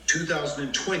 2nd,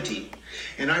 2020,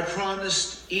 and I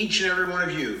promised each and every one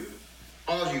of you,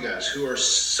 all of you guys who are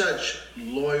such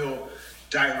loyal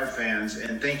diehard fans,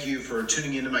 and thank you for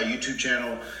tuning into my YouTube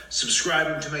channel,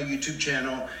 subscribing to my YouTube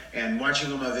channel, and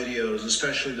watching all my videos,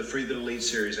 especially the Free the Elite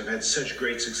series. I've had such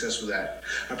great success with that.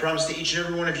 I promised to each and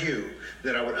every one of you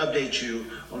that I would update you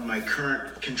on my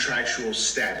current contractual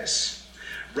status.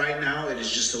 Right now, it is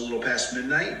just a little past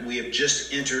midnight. We have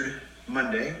just entered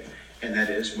Monday, and that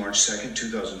is March 2nd,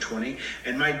 2020,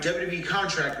 and my WWE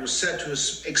contract was set to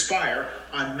expire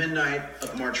on midnight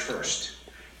of March 1st.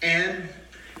 And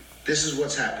this is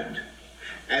what's happened.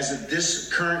 As of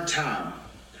this current time,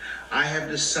 I have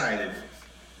decided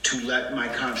to let my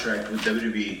contract with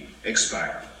WWE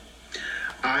expire.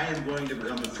 I am going to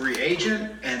become a free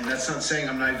agent, and that's not saying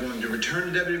I'm not going to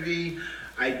return to WWE.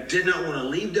 I did not want to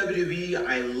leave WWE.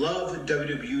 I love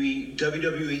WWE.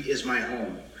 WWE is my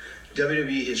home.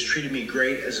 WWE has treated me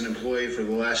great as an employee for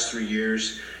the last 3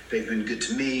 years. They've been good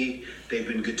to me. They've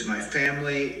been good to my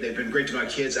family. They've been great to my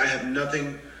kids. I have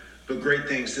nothing but great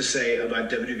things to say about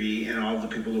WWE and all the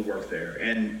people that work there.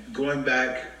 And going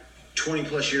back 20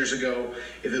 plus years ago,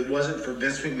 if it wasn't for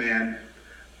Vince McMahon,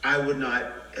 I would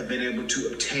not have been able to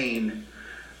obtain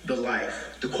the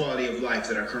life, the quality of life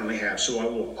that I currently have. So I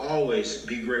will always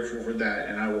be grateful for that,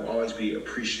 and I will always be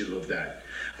appreciative of that.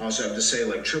 I also have to say,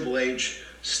 like Triple H,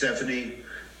 Stephanie,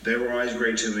 they were always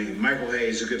great to me. Michael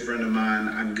Hayes, a good friend of mine.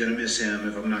 I'm going to miss him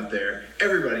if I'm not there.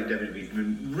 Everybody at WWE has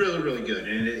been really, really good.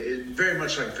 And it very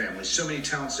much like a family. So many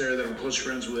talents there that I'm close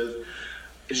friends with.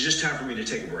 It's just time for me to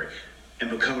take a break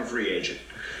and become a free agent.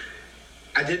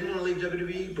 I didn't want to leave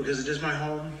WWE because it is my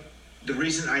home. The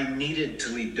reason I needed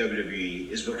to leave WWE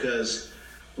is because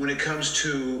when it comes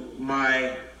to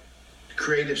my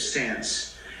creative stance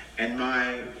and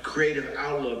my creative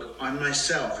outlook on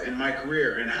myself and my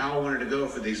career and how I wanted to go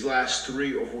for these last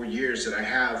 3 or 4 years that I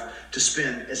have to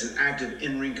spend as an active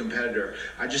in-ring competitor,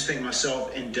 I just think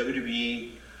myself and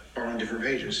WWE are on different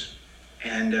pages.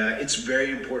 And it's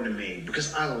very important to me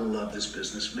because I love this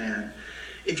business, man.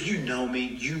 If you know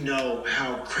me, you know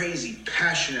how crazy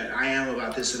passionate I am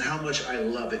about this and how much I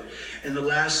love it. And the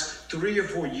last 3 or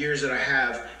 4 years that I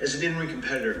have as an in-ring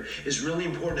competitor is really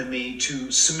important to me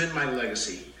to cement my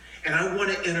legacy. And I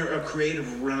want to enter a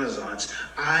creative renaissance.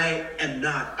 I am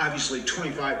not obviously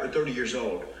 25 or 30 years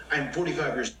old. I'm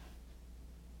 45 years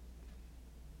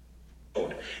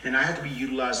old. And I have to be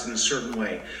utilized in a certain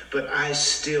way. But I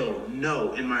still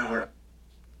know in my heart,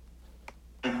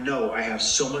 I know I have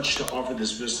so much to offer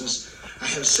this business. I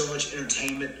have so much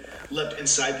entertainment left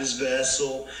inside this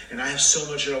vessel. And I have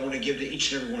so much that I want to give to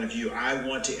each and every one of you. I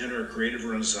want to enter a creative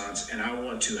renaissance. And I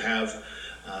want to have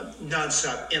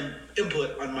nonstop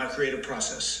input on my creative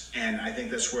process. And I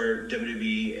think that's where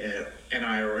WWE and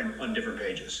I are on different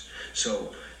pages.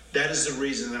 So that is the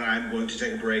reason that I'm going to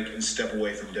take a break and step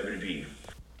away from WWE.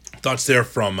 Thoughts there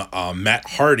from Matt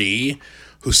Hardy,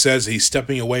 who says he's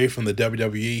stepping away from the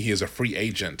WWE. He is a free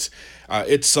agent.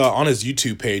 It's on his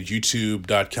YouTube page,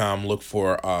 youtube.com. Look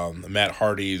for Matt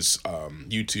Hardy's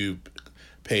YouTube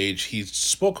page. He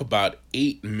spoke about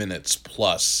 8 minutes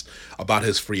plus about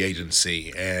his free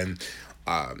agency, and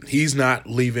he's not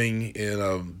leaving in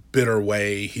a bitter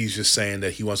way. He's just saying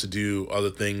that he wants to do other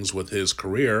things with his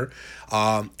career,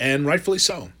 and rightfully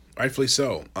so.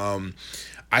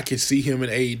 I could see him in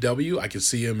AEW. I could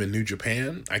see him in New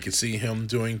Japan. I could see him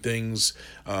doing things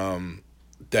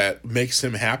that makes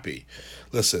him happy.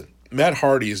 Listen, Matt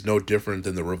Hardy is no different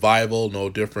than the Revival, no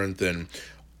different than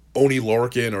Oney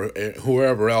Lorcan or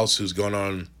whoever else who's gone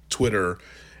on Twitter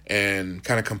and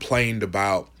kind of complained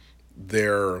about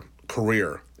their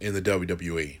career in the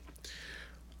WWE.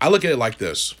 I look at it like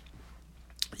this.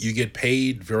 You get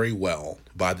paid very well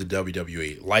by the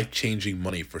WWE, life-changing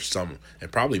money for some,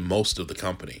 and probably most of the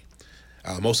company,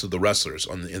 most of the wrestlers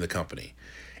in the company.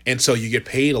 And so you get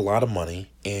paid a lot of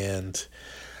money, and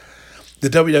the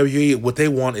WWE, what they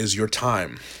want is your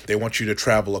time. They want you to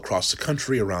travel across the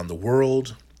country, around the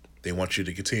world. They want you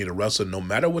to continue to wrestle. No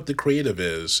matter what the creative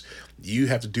is, you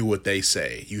have to do what they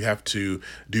say. You have to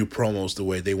do promos the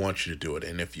way they want you to do it.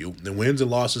 And if the wins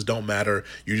and losses don't matter,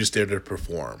 you're just there to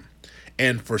perform.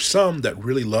 And for some that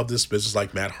really love this business,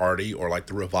 like Matt Hardy or like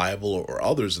the Revival or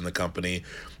others in the company,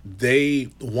 they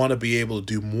want to be able to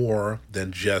do more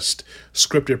than just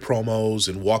scripted promos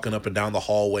and walking up and down the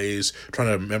hallways trying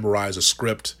to memorize a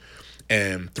script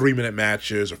and 3-minute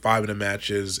matches or 5-minute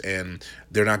matches, and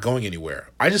they're not going anywhere.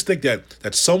 I just think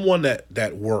that someone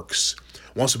that works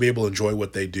wants to be able to enjoy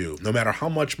what they do. No matter how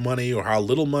much money or how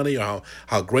little money or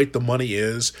how great the money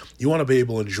is, you want to be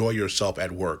able to enjoy yourself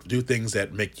at work, do things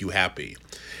that make you happy.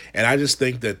 And I just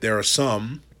think that there are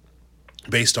some,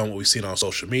 based on what we've seen on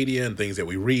social media and things that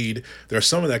we read, there are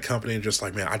some of that company and just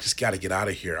like, man, I just got to get out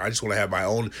of here. I just want to have my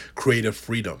own creative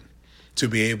freedom to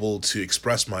be able to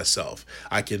express myself.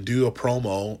 I can do a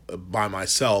promo by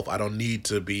myself. I don't need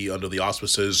to be under the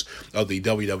auspices of the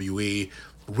WWE,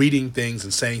 reading things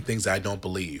and saying things that I don't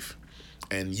believe.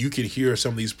 And you can hear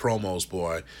some of these promos,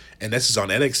 boy, and this is on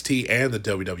NXT and the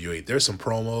WWE. There's some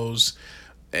promos,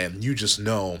 and you just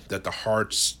know that their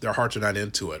hearts are not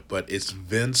into it. But it's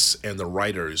Vince and the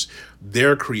writers.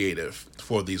 They're creative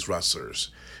for these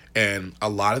wrestlers. And a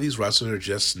lot of these wrestlers are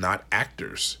just not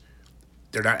actors.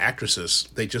 They're not actresses.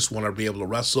 They just want to be able to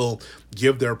wrestle,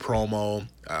 give their promo,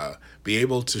 be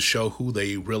able to show who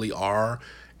they really are,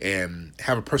 and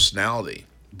have a personality.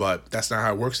 But that's not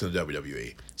how it works in the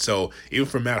WWE. So even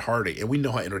for Matt Hardy, and we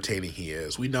know how entertaining he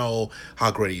is. We know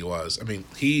how great he was. I mean,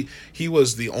 he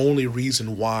was the only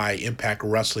reason why Impact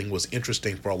Wrestling was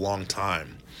interesting for a long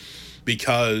time,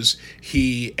 because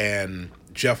he and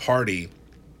Jeff Hardy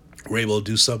were able to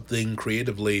do something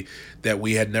creatively that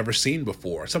we had never seen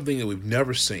before, something that we've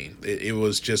never seen. It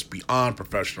was just beyond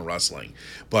professional wrestling,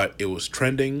 but it was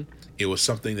trending. It was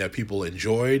something that people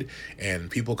enjoyed,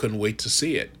 and people couldn't wait to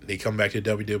see it. They come back to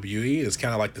WWE, it's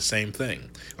kind of like the same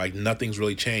thing. Like nothing's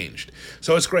really changed.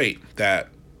 So it's great that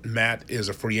Matt is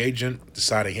a free agent,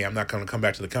 deciding, hey, I'm not going to come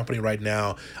back to the company right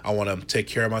now. I want to take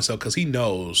care of myself, because he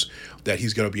knows that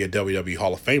he's going to be a WWE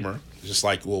Hall of Famer. It's just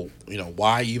like, well,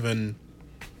 why even...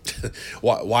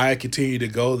 why I continue to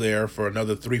go there for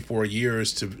another 3-4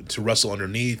 years to wrestle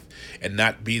underneath and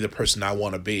not be the person I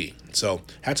want to be. So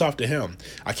hats off to him.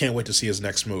 I can't wait to see his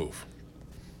next move.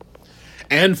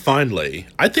 And finally,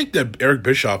 I think that Eric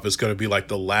Bischoff is going to be like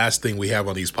the last thing we have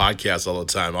on these podcasts all the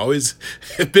time.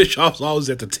 Bischoff's always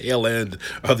at the tail end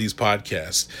of these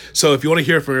podcasts. So if you want to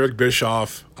hear from Eric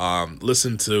Bischoff,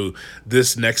 listen to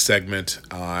this next segment.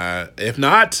 If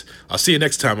not, I'll see you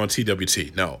next time on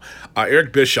TWT. No,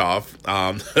 Eric Bischoff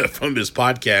from his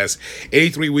podcast,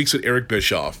 83 Weeks with Eric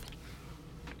Bischoff.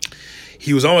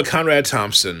 He was on with Conrad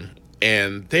Thompson,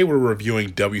 and they were reviewing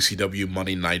WCW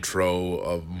Monday Nitro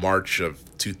of March of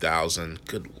 2000.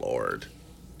 Good Lord.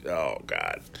 Oh,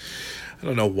 God. I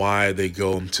don't know why they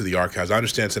go to the archives. I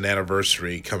understand it's an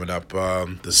anniversary coming up.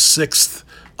 The 6th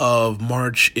of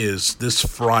March is this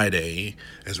Friday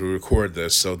as we record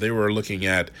this. So they were looking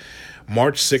at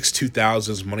March 6,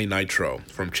 2000's Monday Nitro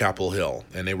from Chapel Hill,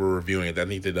 and they were reviewing it. I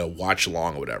think they did a watch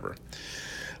along or whatever.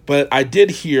 But I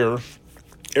did hear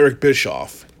Eric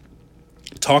Bischoff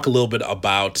talk a little bit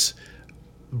about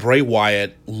Bray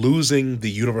Wyatt losing the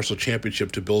Universal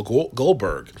Championship to Bill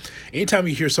Goldberg. Anytime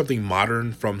you hear something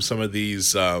modern from some of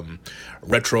these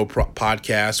retro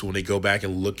podcasts, when they go back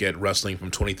and look at wrestling from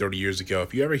 20, 30 years ago,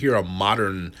 if you ever hear a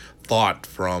modern thought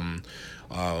from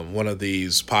one of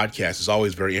these podcasts, it's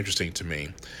always very interesting to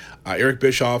me. Eric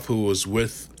Bischoff, who was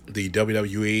with the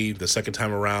WWE the second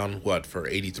time around, for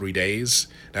 83 days?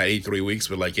 Not 83 weeks,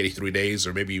 but like 83 days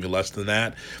or maybe even less than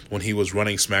that, when he was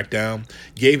running SmackDown,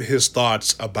 gave his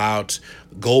thoughts about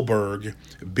Goldberg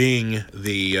being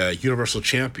the Universal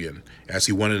Champion as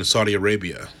he won in Saudi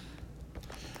Arabia.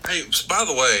 Hey, by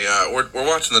the way, we're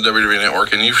watching the WWE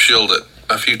Network, and you've shielded it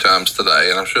a few times today,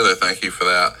 and I'm sure they thank you for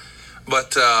that.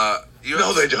 But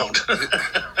no, they don't.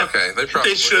 Okay, they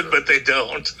probably they should, but they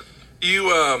don't.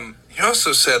 You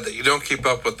also said that you don't keep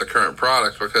up with the current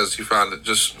product because you find it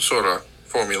just sort of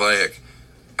formulaic.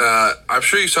 I'm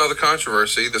sure you saw the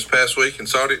controversy this past week in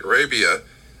Saudi Arabia.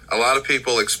 A lot of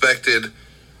people expected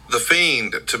The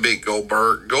Fiend to beat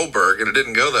Goldberg, and it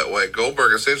didn't go that way.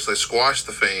 Goldberg essentially squashed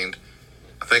The Fiend.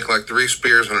 I think like 3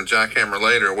 spears and a jackhammer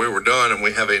later, we were done, and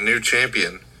we have a new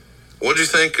champion. What did you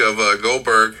think of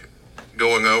Goldberg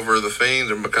going over the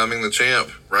Fiend and becoming the champ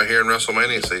right here in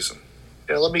WrestleMania season.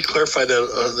 Yeah, let me clarify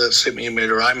that statement you made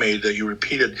or I made that you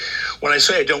repeated. When I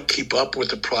say I don't keep up with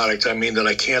the product, I mean that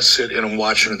I can't sit in and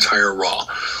watch an entire Raw,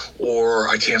 or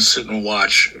I can't sit and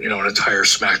watch, an entire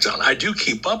SmackDown. I do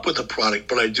keep up with the product,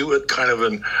 but I do it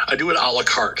I do it a la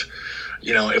carte.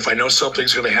 If I know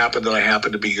something's going to happen that I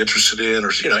happen to be interested in,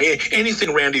 or,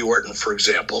 anything Randy Orton, for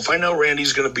example. If I know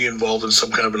Randy's going to be involved in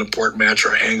some kind of an important match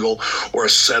or angle or a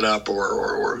setup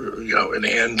or an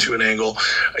end to an angle,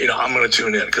 I'm going to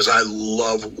tune in because I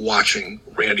love watching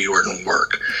Randy Orton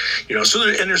work. There's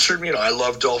certain, I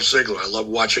love Dolph Ziggler. I love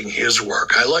watching his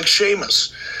work. I like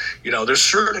Sheamus. There's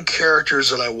certain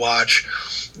characters that I watch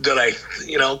that I,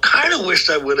 kind of wished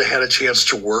I would have had a chance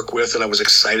to work with, and I was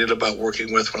excited about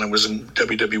working with when I was in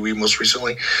WWE most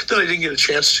recently, that I didn't get a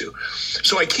chance to.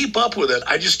 So I keep up with it.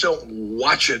 I just don't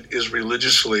watch it as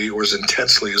religiously or as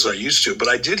intensely as I used to. But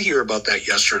I did hear about that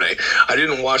yesterday. I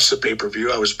didn't watch the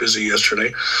pay-per-view. I was busy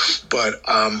yesterday. But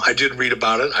I did read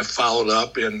about it. I followed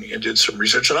up and did some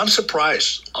research. And I'm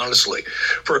surprised, honestly,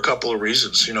 for a couple of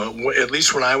reasons. At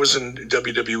least when I was in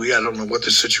WWE, I don't know what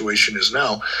the situation is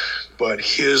now, but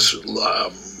his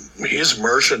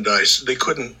merchandise, they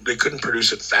couldn't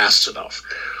produce it fast enough.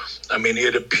 I mean,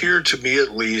 it appeared to me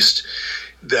at least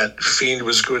that Fiend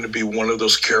was going to be one of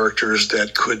those characters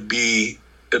that could be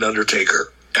an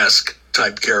Undertaker-esque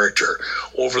type character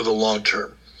over the long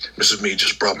term. Mrs. Mead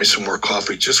just brought me some more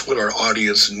coffee, just what our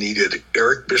audience needed.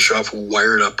 Eric Bischoff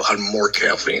wired up on more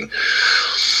caffeine.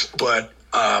 But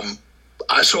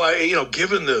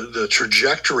given the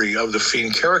trajectory of the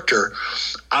Fiend character,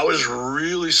 I was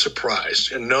really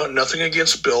surprised. And nothing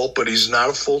against Bill, but he's not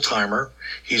a full-timer.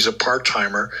 He's a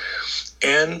part-timer.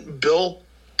 And Bill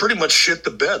pretty much shit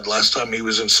the bed last time he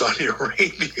was in Saudi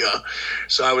Arabia.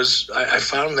 So I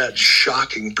found that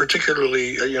shocking,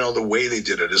 particularly, the way they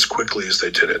did it as quickly as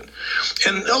they did it.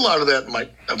 And a lot of that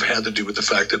might have had to do with the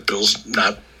fact that Bill's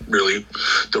not really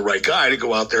the right guy to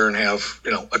go out there and have,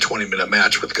 a 20-minute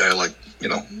match with a guy like,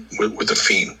 with the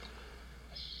Fiend.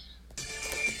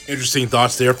 Interesting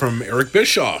thoughts there from Eric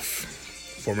Bischoff,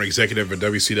 former executive at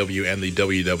WCW and the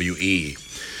WWE.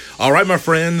 All right, my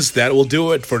friends, that will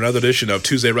do it for another edition of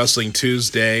Tuesday Wrestling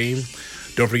Tuesday.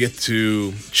 Don't forget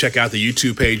to check out the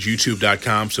YouTube page,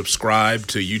 youtube.com. Subscribe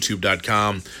to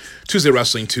youtube.com. Tuesday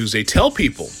Wrestling Tuesday. Tell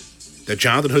people that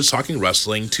Jonathan Hood's Talking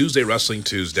Wrestling, Tuesday Wrestling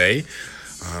Tuesday,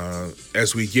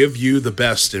 as we give you the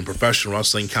best in professional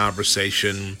wrestling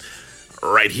conversation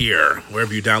right here,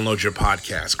 wherever you download your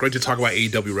podcast. Great to talk about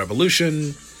AEW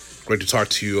Revolution. Great to talk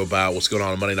to you about what's going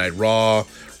on Monday Night Raw.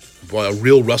 A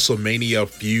real WrestleMania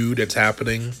feud that's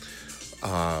happening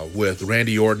with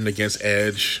Randy Orton against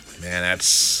Edge. Man,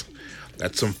 that's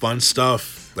some fun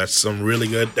stuff. That's some really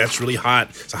good. That's really hot.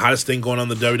 It's the hottest thing going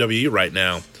on in the WWE right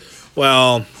now.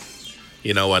 Well,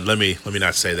 you know what? Let me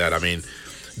not say that. I mean,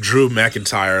 Drew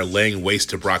McIntyre laying waste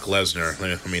to Brock Lesnar. I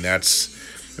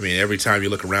mean, every time you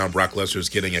look around, Brock Lesnar's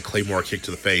getting a Claymore kick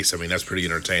to the face. I mean, that's pretty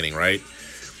entertaining, right?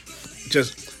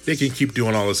 They can keep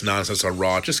doing all this nonsense on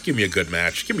Raw. Just give me a good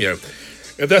match.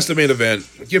 If that's the main event,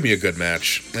 give me a good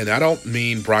match. And I don't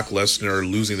mean Brock Lesnar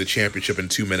losing the championship in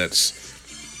 2 minutes.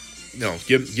 No,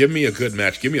 give me a good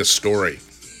match. Give me a story.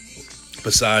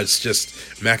 Besides just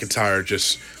McIntyre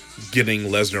just getting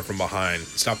Lesnar from behind.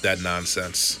 Stop that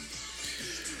nonsense.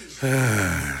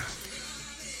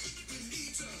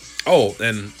 Oh,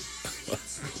 and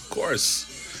of course,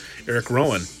 Eric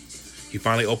Rowan. He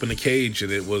finally opened the cage,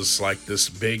 and it was like this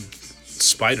big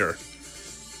spider.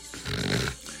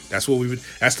 That's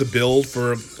the build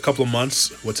for a couple of months.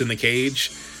 What's in the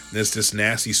cage? There's this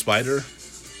nasty spider.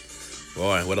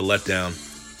 Boy, what a letdown.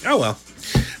 Oh, well.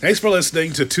 Thanks for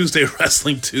listening to Tuesday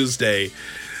Wrestling Tuesday.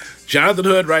 Jonathan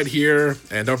Hood right here.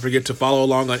 And don't forget to follow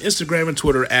along on Instagram and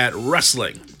Twitter at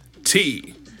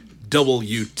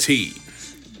WrestlingTWT.